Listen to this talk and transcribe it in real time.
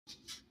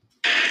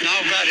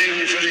Now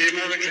batting for the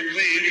American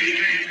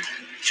League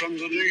from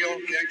the New York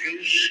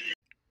Yankees.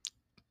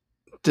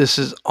 This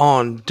is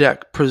On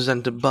Deck,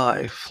 presented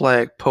by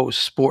Flag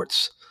Post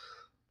Sports.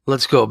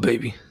 Let's go,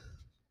 baby.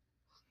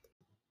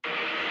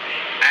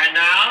 And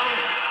now,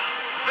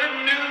 the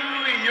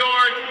New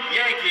York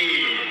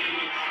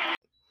Yankees.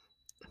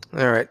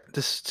 All right,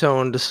 this is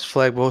Tone, this is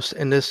Flag Post,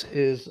 and this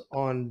is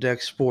On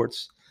Deck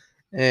Sports.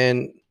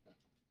 And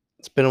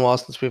it's been a while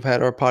since we've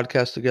had our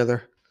podcast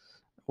together.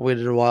 I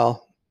waited a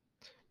while.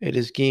 It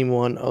is game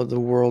one of the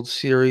World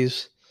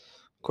Series.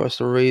 Of course,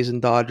 the Rays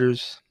and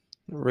Dodgers.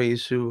 The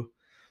Rays who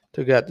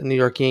took out the New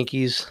York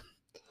Yankees.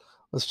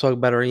 Let's talk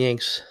about our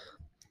Yanks.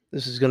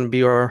 This is going to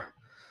be our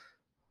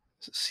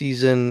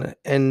season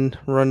end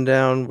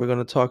rundown. We're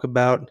going to talk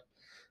about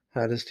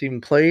how this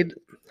team played,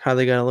 how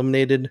they got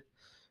eliminated,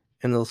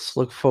 and let's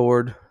look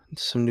forward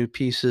to some new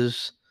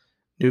pieces,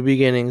 new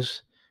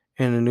beginnings,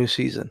 and a new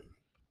season.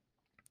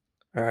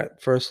 All right,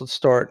 first let's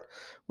start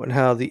with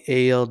how the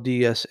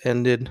ALDS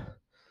ended.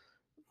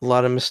 A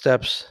lot of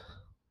missteps.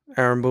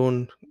 Aaron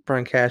Boone,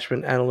 Brian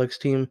Cashman, Analytics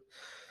team,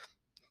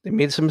 they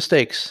made some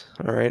mistakes.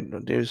 All right,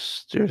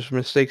 there's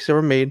mistakes that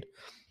were made.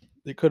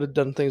 They could have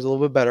done things a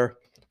little bit better.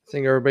 I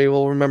think everybody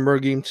will remember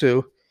game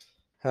two,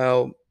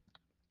 how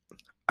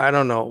I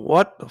don't know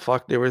what the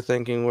fuck they were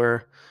thinking,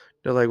 where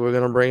they're like, we're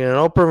going to bring in an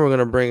opener, we're going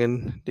to bring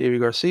in Davey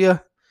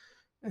Garcia,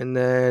 and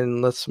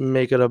then let's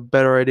make it a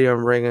better idea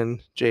and bring in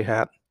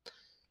J-Happ.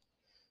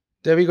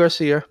 Davey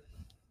Garcia,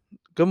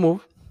 good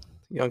move,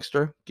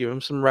 youngster, give him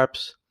some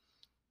reps,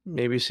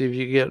 maybe see if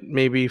you get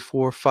maybe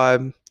 4,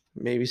 5,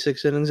 maybe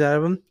 6 innings out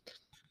of him.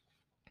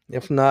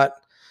 If not,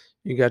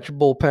 you got your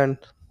bullpen.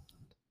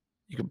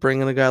 You could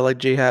bring in a guy like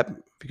J-Happ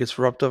if he gets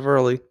roughed up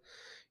early,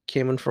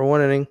 came in for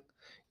 1 inning,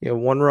 you have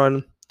 1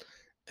 run,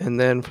 and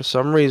then for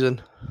some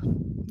reason,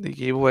 they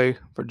gave away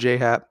for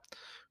J-Happ,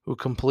 who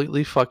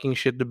completely fucking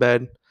shit the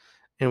bed,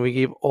 and we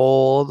gave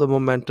all the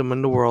momentum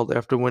in the world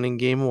after winning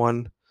game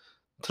 1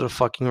 to the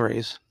fucking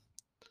Rays.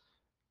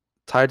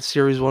 Tied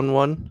series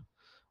 1-1,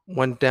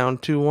 went down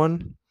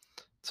 2-1,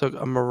 took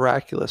a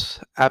miraculous,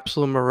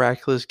 absolute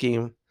miraculous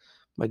game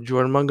by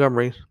Jordan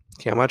Montgomery,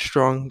 came out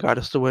strong, got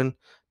us the win,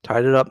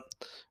 tied it up,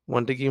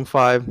 went to game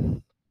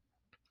 5,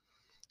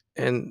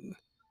 and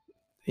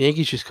the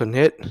Yankees just couldn't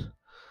hit.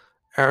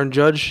 Aaron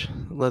Judge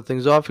led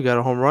things off. He got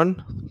a home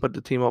run, put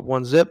the team up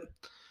 1-0.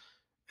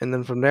 And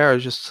then from there,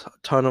 it's just a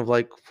ton of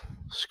like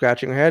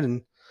scratching your head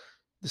and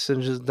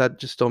decisions that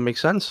just don't make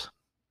sense.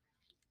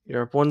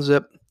 You're up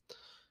 1-0.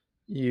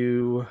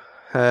 You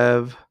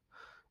have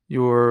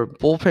your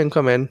bullpen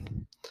come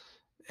in,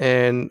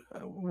 and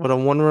with a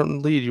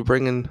 1-run lead, you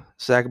bring in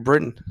Zach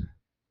Britton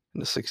in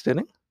the 6th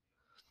inning.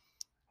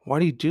 Why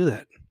do you do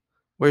that?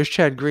 Where's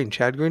Chad Green?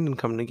 Chad Green didn't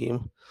come in the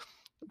game.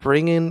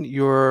 Bring in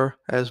your,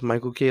 as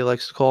Michael Kay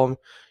likes to call them,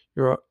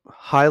 your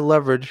high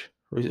leverage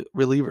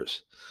relievers.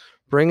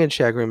 Bring in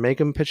Chad Green,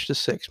 make him pitch to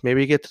 6,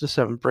 maybe get to the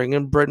 7th, bring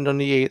in Britton on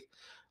the 8th,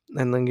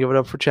 and then give it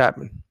up for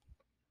Chapman.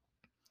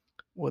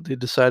 What they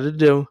decided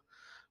to do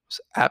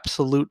was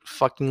absolute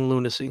fucking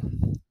lunacy.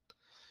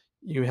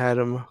 You had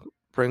him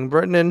bring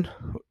Britton in,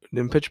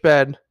 didn't pitch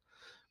bad,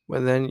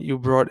 but then you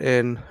brought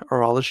in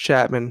Aroldis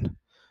Chapman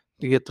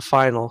to get the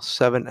final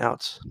 7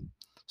 outs.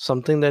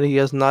 Something that he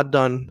has not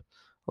done,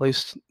 at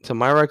least to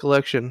my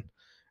recollection,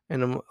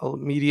 in an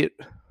immediate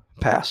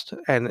past.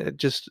 And it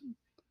just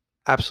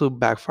absolute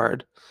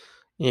backfired.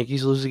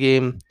 Yankees lose the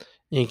game.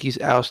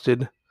 Yankees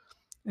ousted.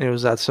 And it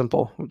was that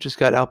simple. We just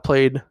got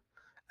outplayed,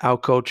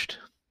 outcoached.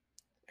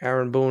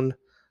 Aaron Boone,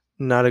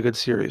 not a good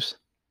series.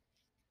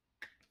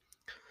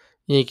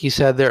 Yankees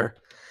had their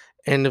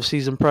end of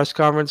season press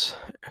conference.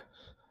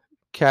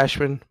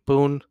 Cashman,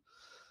 Boone,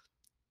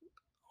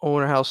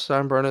 owner Hal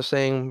Steinbrenner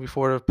saying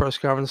before the press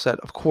conference that,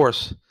 of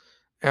course,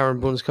 Aaron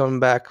Boone's coming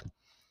back.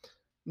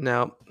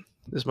 Now,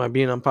 this might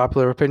be an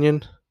unpopular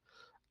opinion.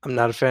 I'm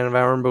not a fan of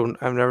Aaron Boone.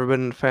 I've never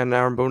been a fan of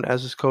Aaron Boone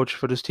as his coach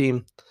for this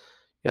team.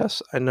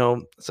 Yes, I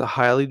know it's a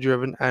highly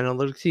driven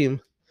analytic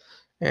team,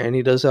 and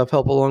he does have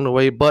help along the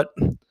way, but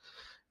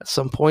at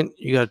some point,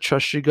 you got to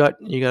trust your gut.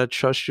 You got to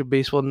trust your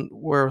baseball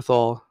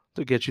wherewithal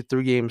to get you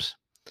through games,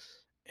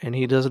 and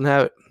he doesn't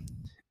have it.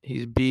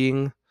 He's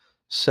being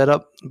set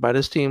up by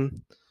this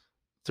team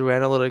through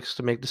analytics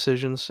to make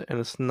decisions, and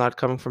it's not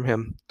coming from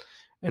him,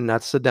 and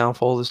that's the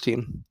downfall of this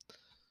team.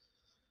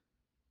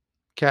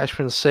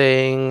 Cashman's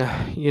saying,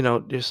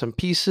 there's some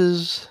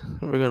pieces.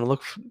 We're going to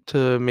look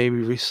to maybe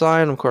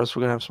re-sign. Of course,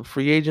 we're going to have some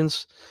free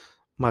agents.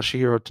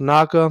 Masahiro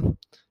Tanaka,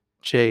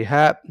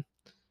 J-Happ,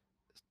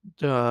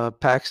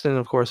 Paxton,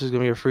 of course, is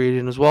going to be a free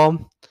agent as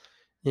well.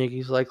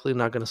 Yankees likely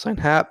not going to sign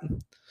Happ.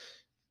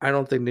 I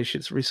don't think they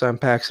should re-sign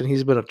Paxton.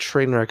 He's been a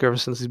train wreck ever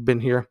since he's been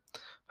here.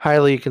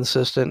 Highly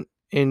inconsistent,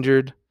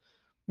 injured.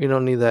 We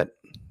don't need that.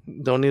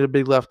 Don't need a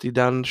big lefty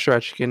down the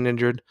stretch getting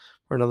injured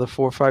for another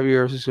 4 or 5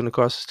 years. He's going to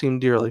cost his team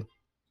dearly.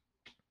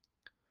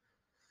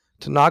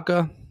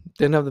 Tanaka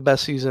didn't have the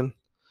best season,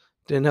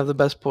 didn't have the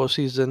best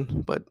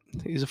postseason, but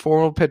he's a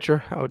formidable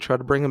pitcher. I would try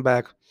to bring him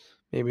back,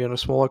 maybe on a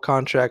smaller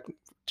contract,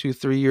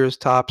 2-3 years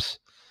tops.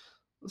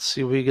 Let's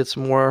see if we get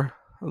some more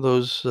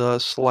those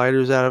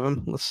sliders out of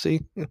him. Let's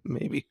see,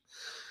 maybe.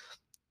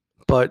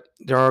 But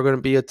there are going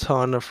to be a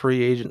ton of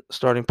free agent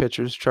starting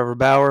pitchers. Trevor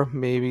Bauer,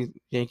 maybe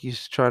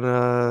Yankees trying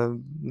to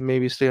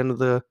maybe stay under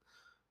the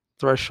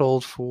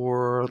threshold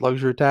for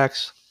luxury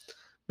tax.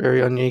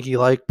 Very un-Yankee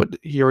like, but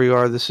here we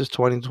are. This is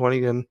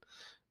 2020, and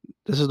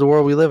this is the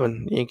world we live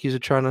in. Yankees are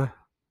trying to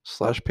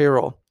slash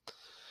payroll.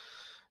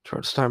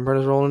 George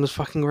Steinbrenner's rolling in his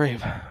fucking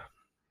grave.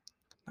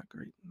 Not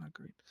great.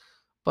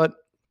 But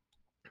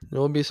there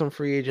will be some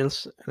free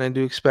agents, and I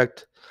do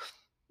expect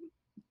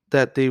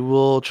that they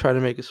will try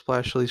to make a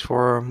splash at least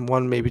for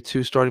one, maybe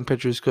two starting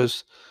pitchers,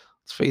 because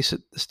let's face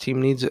it, this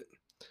team needs it.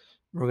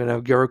 We're going to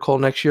have Gerrit Cole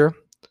next year.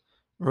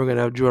 We're going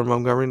to have Jordan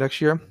Montgomery next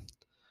year.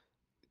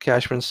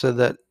 Cashman said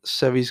that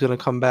Sevy's going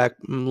to come back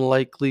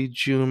likely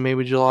June,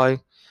 maybe July.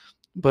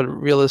 But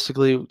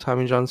realistically,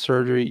 Tommy John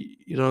surgery,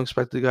 you don't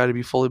expect the guy to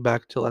be fully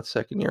back till that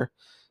second year.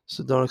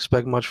 So don't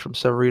expect much from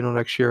Severino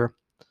next year.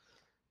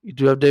 You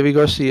do have David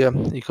Garcia.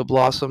 He could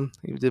blossom.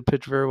 He did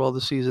pitch very well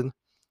this season.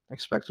 I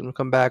expect him to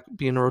come back,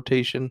 be in a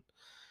rotation.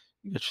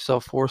 You got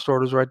yourself 4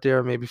 starters right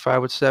there, maybe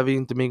 5 with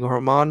Sevy, Domingo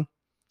Germán.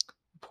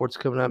 Reports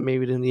coming out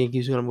maybe the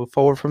Yankees are going to move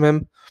forward from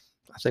him.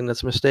 I think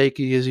that's a mistake.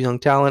 He is a young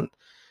talent.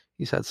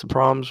 He's had some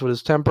problems with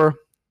his temper.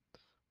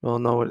 We all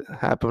know what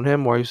happened to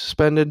him, why he was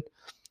suspended.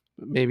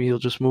 Maybe he'll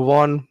just move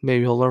on.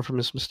 Maybe he'll learn from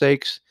his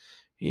mistakes.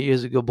 He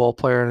is a good ball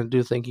player, and I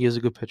do think he is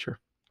a good pitcher.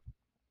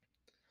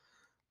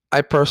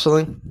 I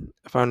personally,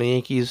 if I'm the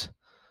Yankees,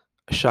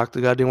 I shock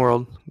the goddamn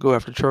world. Go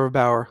after Trevor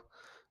Bauer.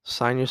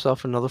 Sign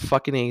yourself another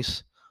fucking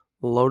ace.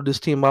 Load this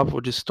team up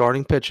with just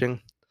starting pitching.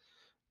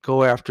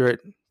 Go after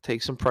it.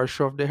 Take some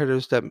pressure off the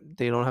hitters that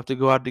they don't have to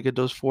go out to get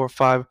those 4,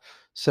 5,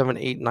 7,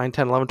 8, 9,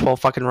 10, 11, 12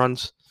 fucking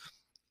runs.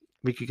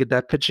 We could get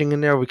that pitching in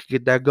there. We could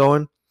get that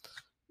going.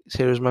 These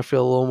hitters might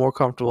feel a little more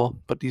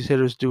comfortable, but these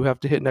hitters do have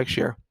to hit next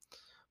year.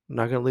 I'm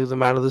not going to leave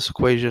them out of this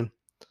equation.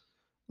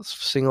 Let's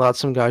single out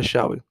some guys,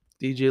 shall we?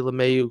 DJ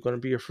LeMahieu going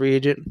to be a free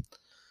agent.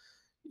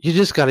 You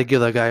just got to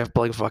give that guy a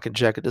blank fucking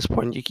check at this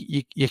point.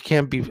 You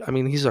can't be. I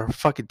mean, he's our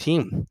fucking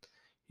team.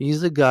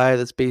 He's the guy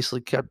that's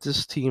basically kept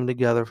this team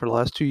together for the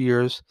last 2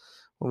 years.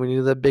 When we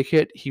needed that big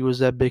hit, he was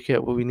that big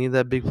hit. When we needed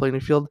that big play in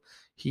the field,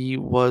 he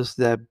was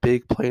that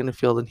big play in the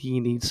field, and he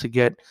needs to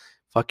get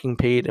fucking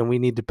paid, and we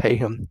need to pay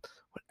him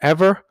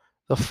whatever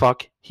the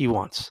fuck he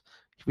wants.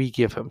 We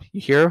give him.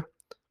 You hear?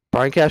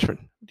 Brian Cashman,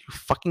 do you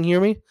fucking hear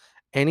me?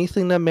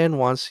 Anything that man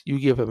wants, you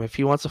give him. If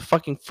he wants a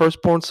fucking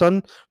firstborn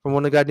son from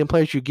one of the goddamn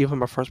players, you give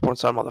him a firstborn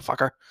son,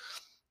 motherfucker.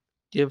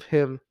 Give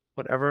him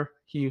whatever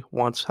he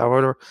wants,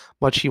 however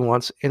much he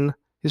wants in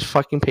his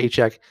fucking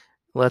paycheck.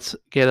 Let's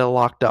get it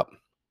locked up.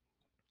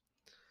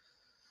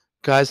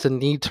 Guys that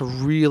need to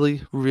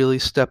really, really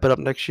step it up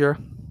next year,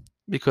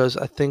 because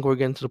I think we're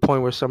getting to the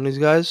point where some of these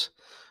guys,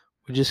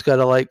 we just got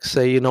to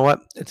say, you know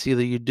what? It's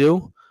either you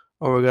do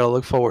or we got to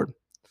look forward.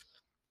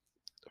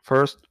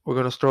 First, we're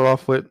going to start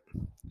off with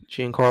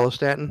Giancarlo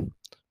Stanton,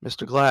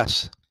 Mr.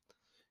 Glass.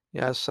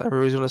 Yes,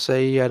 everybody's going to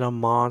say he had a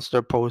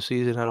monster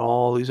postseason, had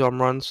all these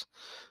home runs.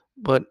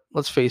 But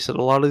let's face it,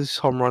 a lot of these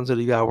home runs that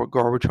he got were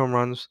garbage home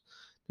runs.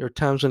 There were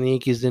times when the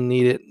Yankees didn't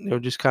need it. They were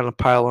just kind of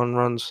pile-on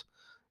runs.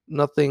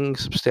 Nothing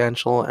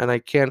substantial, and I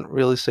can't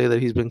really say that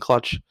he's been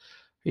clutch.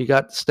 He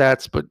got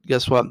stats, but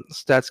guess what?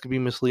 Stats can be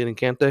misleading,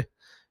 can't they?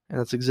 And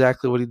that's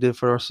exactly what he did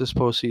for us this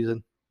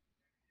postseason.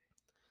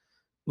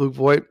 Luke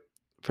Voit,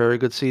 very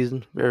good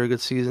season.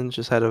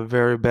 Just had a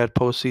very bad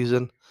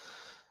postseason.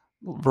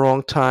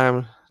 Wrong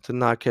time to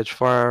not catch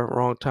fire.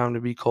 Wrong time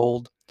to be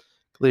cold.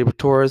 Gleyber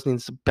Torres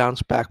needs to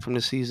bounce back from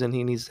the season.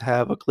 He needs to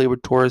have a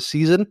Gleyber Torres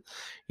season.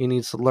 He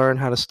needs to learn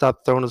how to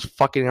stop throwing his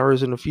fucking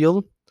errors in the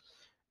field.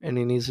 And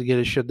he needs to get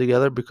his shit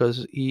together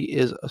because he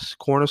is a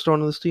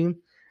cornerstone of this team,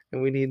 and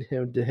we need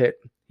him to hit.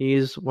 He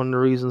is one of the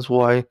reasons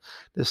why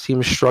this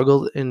team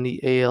struggled in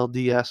the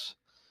ALDS.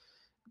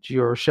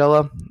 Gio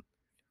Urshela,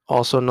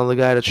 also another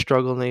guy that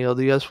struggled in the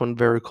ALDS when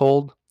very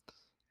cold.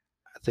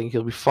 I think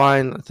he'll be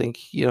fine. I think,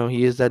 he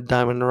is that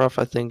diamond in the rough.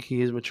 I think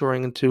he is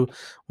maturing into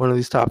one of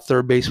these top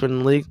third basemen in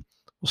the league.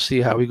 We'll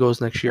see how he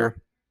goes next year.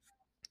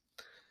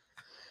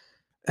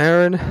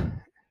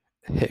 Aaron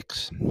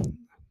Hicks.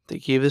 They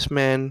gave this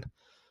man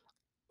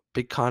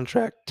big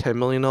contract, $10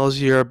 million a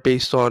year,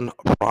 based on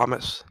a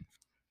promise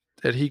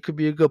that he could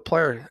be a good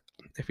player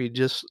if he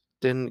just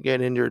didn't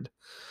get injured.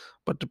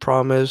 But the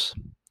problem is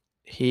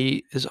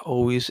he is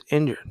always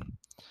injured.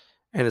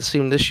 And it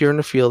seemed this year in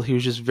the field, he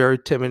was just very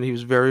timid. He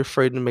was very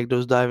afraid to make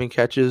those diving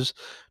catches,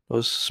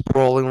 those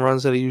sprawling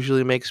runs that he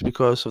usually makes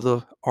because of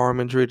the arm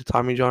injury, the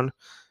Tommy John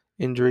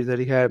injury that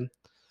he had.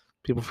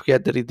 People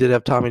forget that he did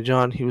have Tommy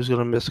John. He was going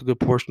to miss a good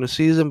portion of the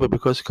season, but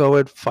because of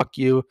COVID, fuck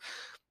you.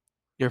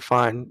 You're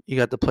fine. You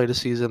got to play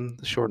the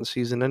shortened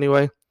season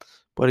anyway.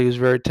 But he was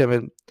very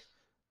timid.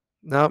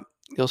 Now,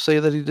 you'll say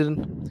that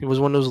he was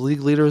one of those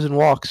league leaders in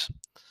walks.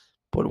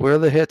 But where are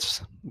the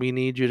hits? We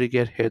need you to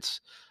get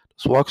hits.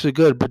 Those walks are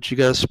good, but you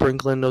got to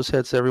sprinkle in those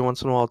hits every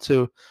once in a while,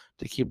 too,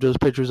 to keep those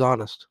pitchers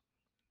honest.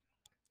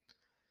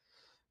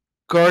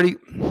 Gardy.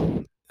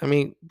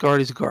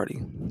 Gardy's Gardy.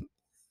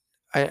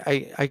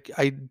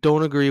 I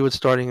don't agree with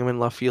starting him in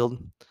left field.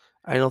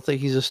 I don't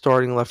think he's a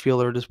starting left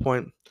fielder at this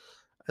point.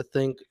 I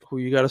think who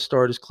you got to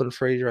start is Clint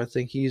Frazier. I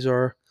think he's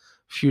our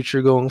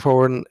future going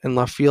forward in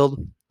left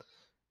field.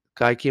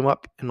 Guy came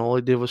up and all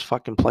he did was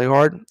fucking play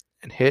hard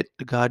and hit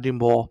the goddamn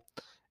ball.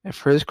 And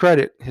for his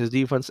credit, his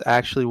defense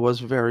actually was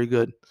very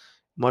good.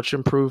 Much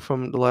improved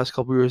from the last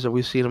couple years that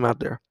we've seen him out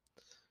there.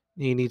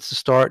 He needs to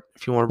start.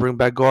 If you want to bring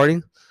back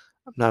Guarding,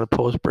 I'm not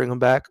opposed to bring him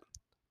back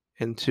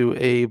into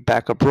a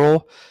backup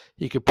role.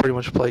 He could pretty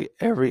much play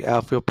every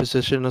outfield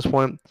position at this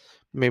point.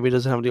 Maybe he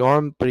doesn't have the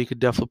arm, but he could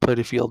definitely play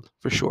the field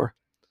for sure.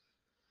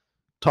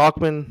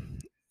 Talkman,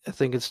 I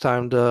think it's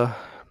time to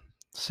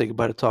say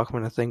goodbye to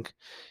Talkman. I think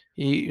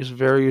he was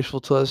very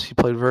useful to us. He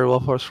played very well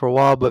for us for a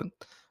while, but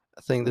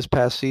I think this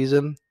past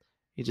season,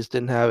 he just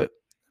didn't have it.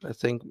 I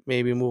think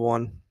maybe move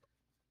on.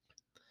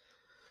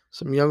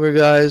 Some younger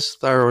guys,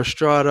 Thairo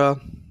Estrada,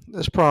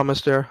 there's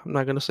promise there. I'm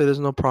not going to say there's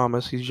no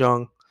promise. He's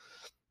young.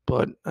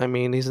 But, I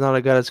mean, he's not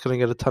a guy that's going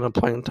to get a ton of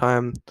playing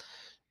time.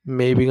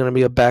 Maybe going to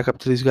be a backup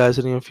to these guys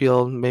in the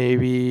infield.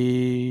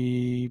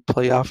 Maybe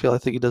play outfield. I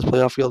think he does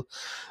play outfield.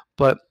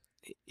 But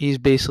he's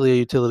basically a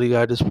utility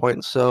guy at this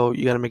point. So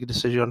you got to make a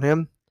decision on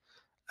him.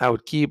 I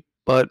would keep,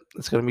 but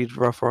it's going to be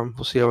rough for him.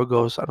 We'll see how it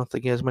goes. I don't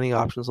think he has many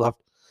options left.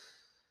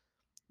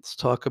 Let's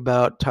talk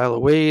about Tyler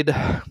Wade.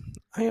 I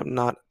am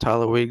not a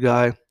Tyler Wade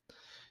guy.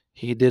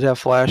 He did have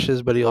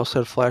flashes, but he also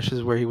had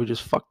flashes where he would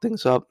just fuck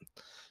things up.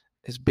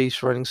 His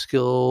base running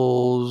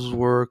skills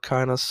were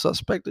kind of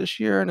suspect this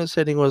year, and his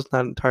hitting was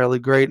not entirely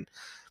great.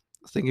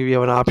 I think if you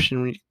have an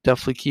option, you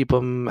definitely keep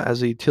him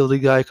as a utility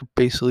guy. He could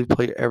basically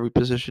play every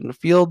position in the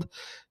field.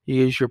 He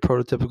is your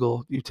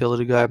prototypical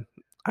utility guy.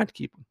 I'd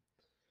keep him.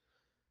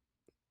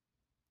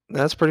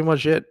 That's pretty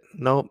much it.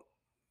 Nope.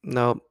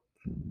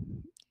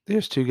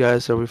 There's two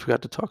guys that we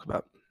forgot to talk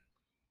about.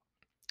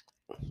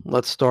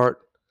 Let's start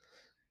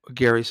with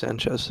Gary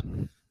Sanchez.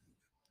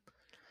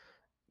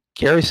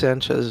 Gary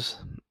Sanchez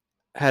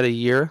had a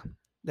year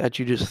that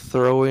you just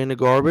throw away in the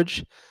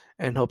garbage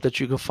and hope that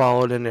you can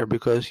follow it in there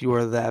because you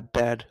are that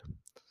bad.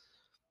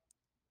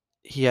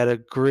 He had a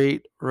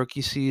great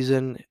rookie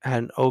season,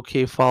 had an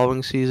okay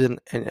following season,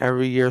 and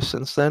every year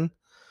since then,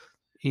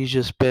 he's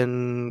just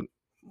been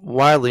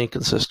wildly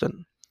inconsistent.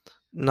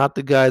 Not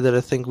the guy that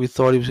I think we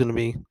thought he was going to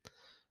be.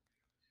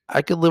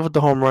 I could live with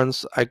the home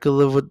runs. I could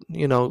live with,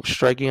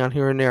 striking out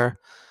here and there.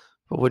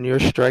 But when your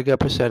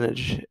strikeout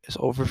percentage is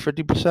over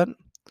 50%,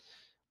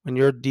 when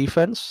your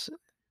defense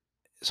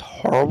is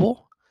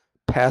horrible,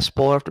 pass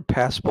ball after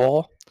pass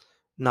ball,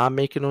 not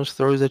making those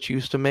throws that you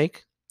used to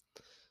make,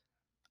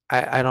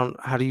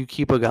 how do you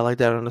keep a guy like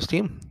that on this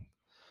team?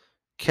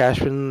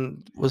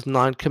 Cashman was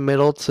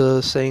non-committal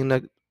to saying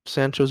that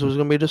Sanchez was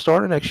going to be the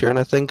starter next year. And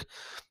I think,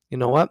 you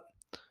know what?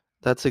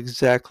 That's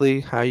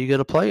exactly how you got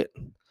to play it.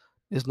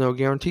 There's no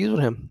guarantees with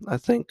him. I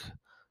think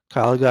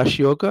Kyle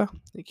Higashioka,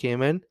 he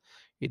came in.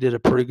 He did a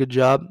pretty good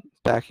job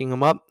backing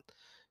him up.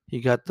 He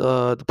got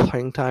the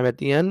playing time at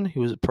the end. He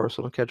was a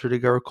personal catcher to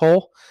Garrett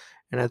Cole.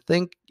 And I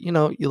think, you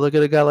look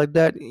at a guy like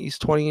that, he's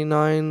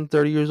 29,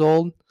 30 years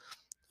old.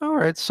 All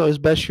right, so his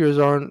best years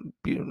aren't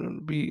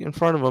be in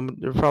front of him.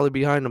 They're probably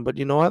behind him. But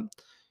you know what?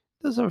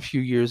 He does have a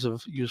few years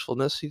of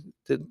usefulness. He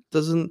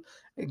doesn't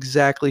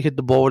exactly hit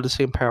the ball with the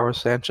same power as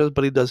Sanchez,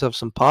 but he does have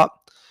some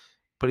pop.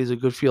 But he's a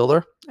good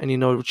fielder, and you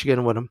know what you're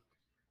getting with him.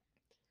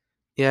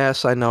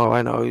 Yes, I know.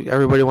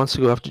 Everybody wants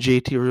to go after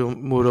JT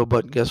Realmuto,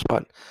 but guess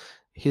what?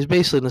 He's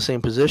basically in the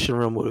same position,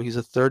 Realmuto. He's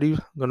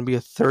going to be a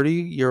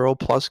 30-year-old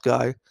plus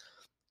guy,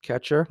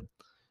 catcher.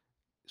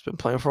 He's been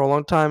playing for a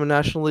long time in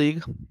National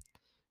League.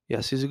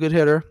 Yes, he's a good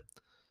hitter,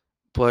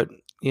 but,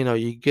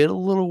 you get a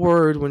little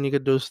worried when you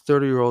get those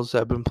 30-year-olds that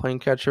have been playing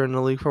catcher in the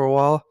league for a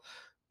while.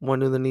 When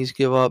do the knees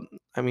give up?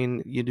 I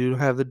mean, you do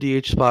have the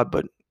DH spot,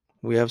 but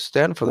we have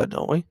Stan for that,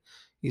 don't we?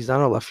 He's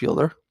not a left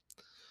fielder.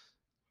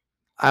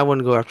 I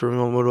wouldn't go after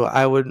Realmuto.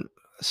 I would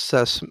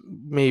assess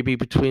maybe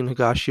between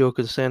Higashioka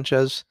and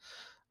Sanchez.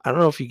 I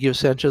don't know if you give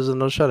Sanchez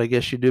another shot. I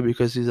guess you do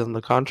because he's on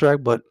the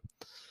contract, but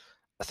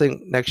I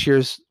think next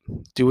year's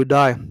do or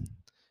die. If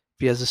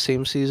he has the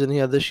same season he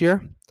had this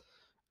year,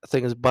 I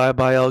think it's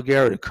bye-bye El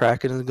Garrett.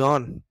 Kraken is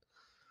gone.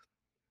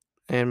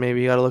 And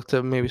maybe you got to look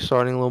to maybe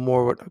starting a little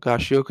more with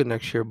Higashioka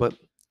next year, but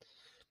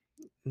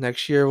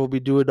next year will be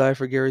do or die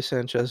for Gary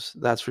Sanchez.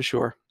 That's for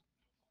sure.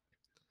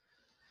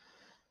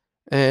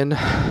 And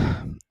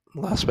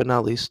last but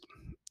not least,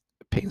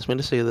 it pains me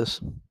to say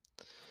this,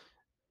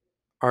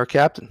 our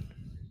captain,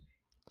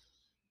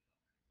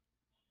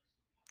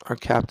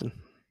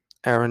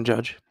 Aaron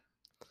Judge.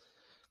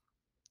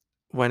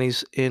 When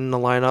he's in the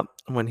lineup,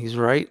 when he's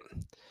right,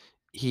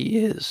 he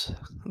is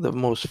the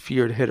most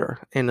feared hitter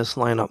in this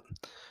lineup.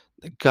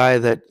 The guy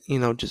that,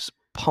 just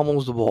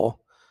pummels the ball.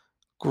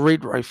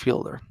 Great right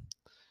fielder.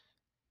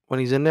 When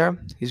he's in there,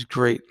 he's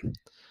great.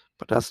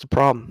 But that's the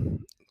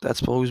problem.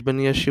 That's always been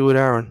the issue with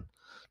Aaron.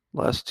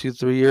 Last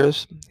 2-3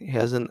 years, he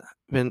hasn't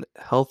been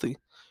healthy.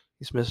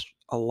 He's missed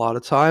a lot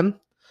of time.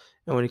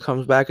 And when he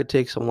comes back, it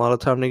takes him a lot of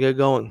time to get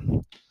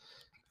going.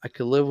 I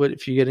could live with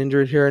if you get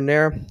injured here and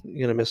there.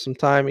 You're gonna miss some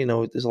time.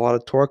 There's a lot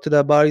of torque to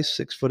that body.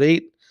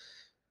 6'8",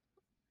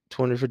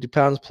 250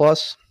 pounds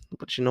plus.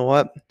 But you know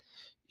what?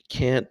 You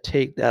can't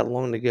take that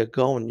long to get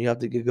going. You have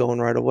to get going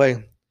right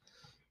away.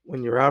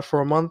 When you're out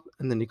for a month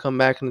and then you come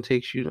back and it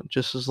takes you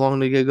just as long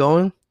to get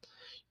going,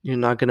 you're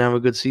not gonna have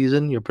a good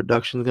season. Your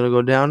production's gonna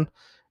go down,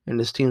 and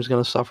this team's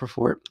gonna suffer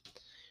for it.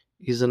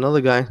 He's another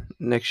guy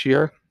next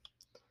year.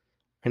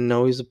 I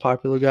know he's a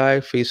popular guy,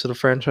 face of the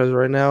franchise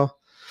right now.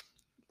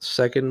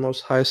 Second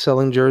most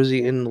high-selling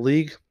jersey in the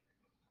league.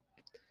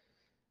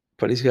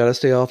 But he's got to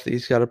stay healthy.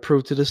 He's got to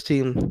prove to this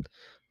team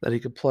that he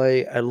could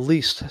play at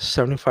least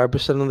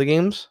 75% of the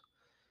games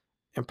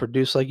and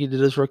produce like he did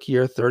his rookie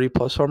year,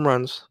 30-plus home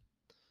runs,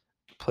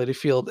 play the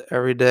field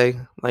every day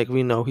like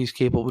we know he's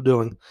capable of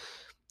doing.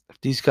 If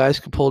these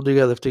guys could pull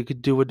together, if they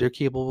could do what they're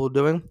capable of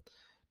doing,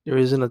 there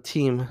isn't a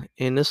team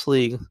in this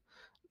league,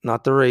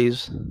 not the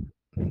Rays,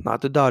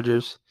 not the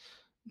Dodgers,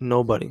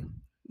 nobody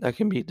that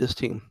can beat this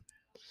team.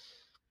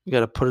 We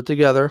got to put it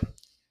together.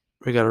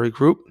 We got to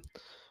regroup.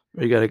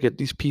 We got to get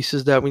these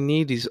pieces that we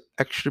need, these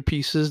extra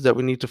pieces that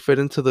we need to fit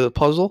into the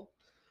puzzle.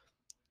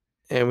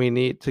 And we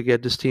need to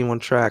get this team on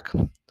track.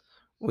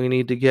 We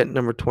need to get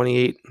number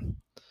 28.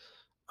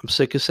 I'm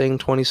sick of saying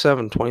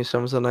 27.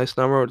 27 is a nice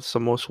number. It's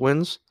the most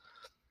wins.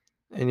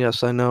 And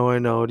yes, I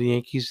know. The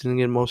Yankees didn't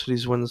get most of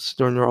these wins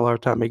during their all-our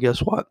time. But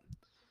guess what?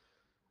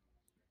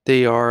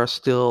 They are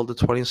still the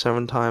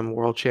 27-time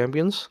world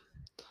champions.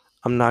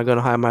 I'm not going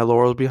to hide my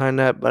laurels behind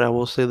that, but I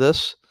will say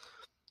this.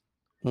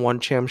 One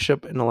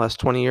championship in the last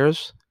 20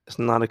 years is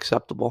not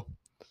acceptable.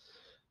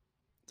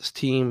 This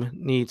team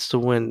needs to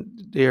win.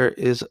 There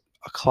is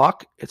a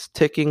clock. It's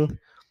ticking,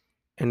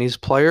 and these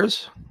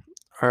players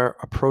are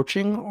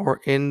approaching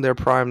or in their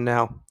prime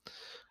now.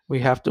 We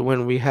have to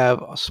win. We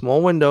have a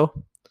small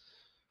window,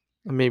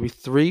 maybe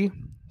 3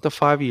 to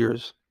 5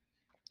 years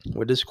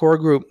with this core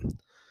group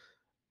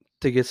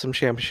to get some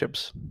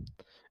championships.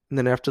 And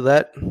then after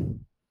that,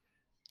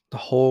 the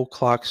whole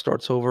clock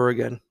starts over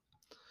again.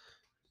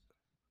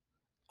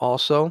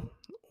 Also,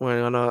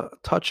 we're going to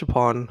touch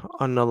upon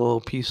another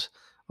little piece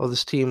of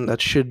this team that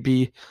should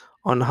be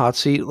on the hot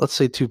seat. Let's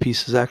say 2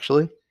 pieces,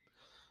 actually.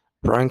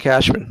 Brian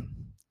Cashman.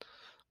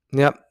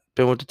 Yep,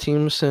 been with the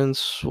team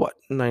since,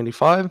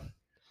 95?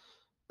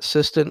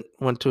 Assistant,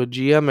 went to a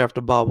GM after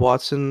Bob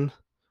Watson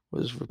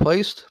was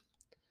replaced.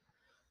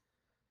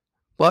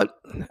 But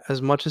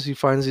as much as he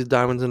finds these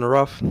diamonds in the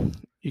rough,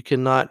 you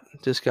cannot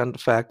discount the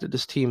fact that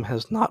this team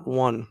has not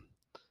won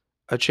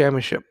a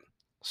championship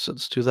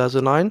since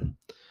 2009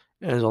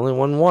 and has only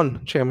won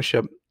 1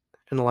 championship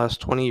in the last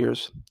 20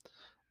 years.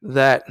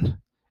 That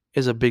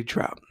is a big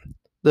drought,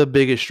 the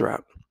biggest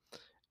drought,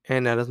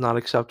 and that is not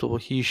acceptable.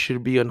 He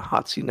should be on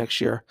hot seat next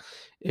year.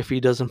 If he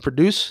doesn't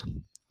produce,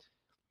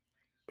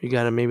 you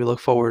got to maybe look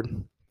forward,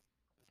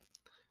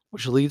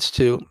 which leads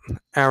to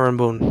Aaron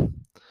Boone.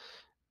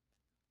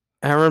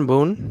 Aaron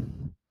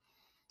Boone,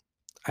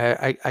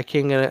 I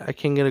can't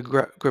get a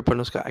grip on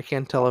this guy. I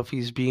can't tell if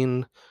he's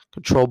being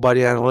controlled by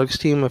the analytics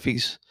team, if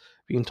he's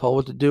being told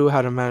what to do,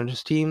 how to manage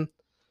his team.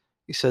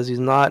 He says he's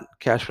not.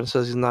 Cashman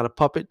says he's not a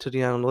puppet to the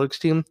analytics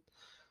team.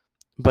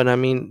 But I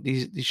mean,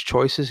 these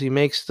choices he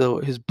makes,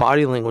 his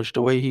body language,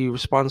 the way he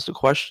responds to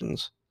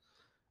questions,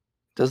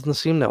 doesn't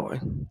seem that way.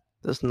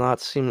 Does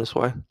not seem this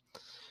way.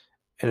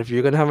 And if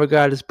you're gonna have a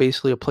guy that's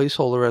basically a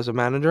placeholder as a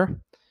manager,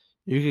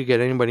 you could get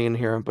anybody in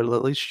here, but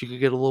at least you could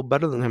get a little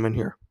better than him in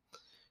here.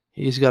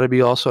 He's got to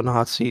be also in the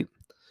hot seat.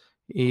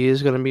 He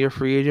is going to be a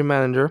free agent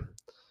manager.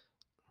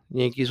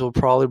 Yankees will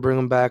probably bring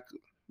him back.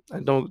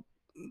 I don't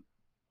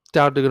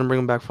doubt they're going to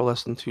bring him back for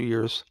less than 2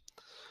 years.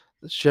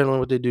 That's generally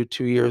what they do,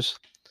 2 years.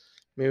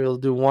 Maybe they'll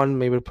do 1.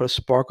 Maybe they'll put a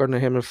spark under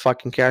him and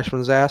fucking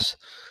Cashman's ass.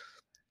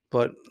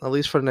 But at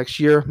least for the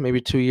next year,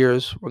 maybe 2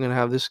 years, we're going to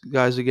have this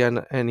guys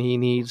again, and he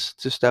needs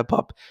to step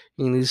up.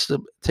 He needs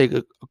to take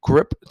a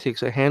grip,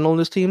 takes a handle on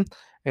this team,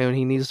 and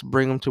he needs to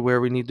bring them to where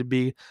we need to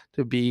be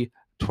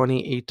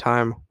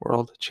 28-time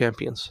world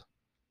champions.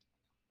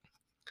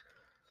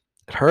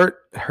 It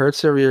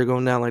hurts every year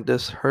going down like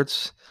this. It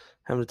hurts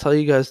having to tell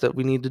you guys that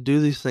we need to do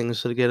these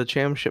things to get a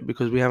championship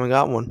because we haven't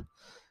got one.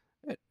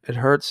 It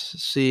hurts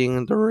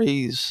seeing the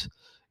Rays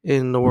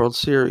in the World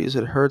Series.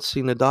 It hurts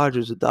seeing the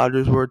Dodgers. The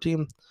Dodgers were a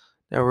team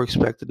that were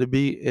expected to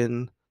be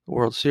in the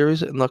World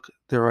Series, and look,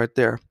 they're right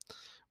there.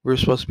 We're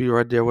supposed to be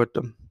right there with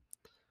them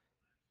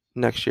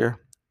next year.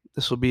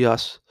 This will be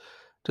us.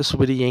 This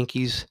will be the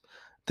Yankees.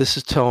 This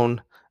is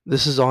Tone.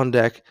 This is On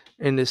Deck,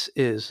 and this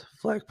is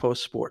Flag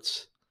Post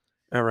Sports.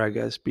 All right,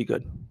 guys, be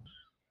good.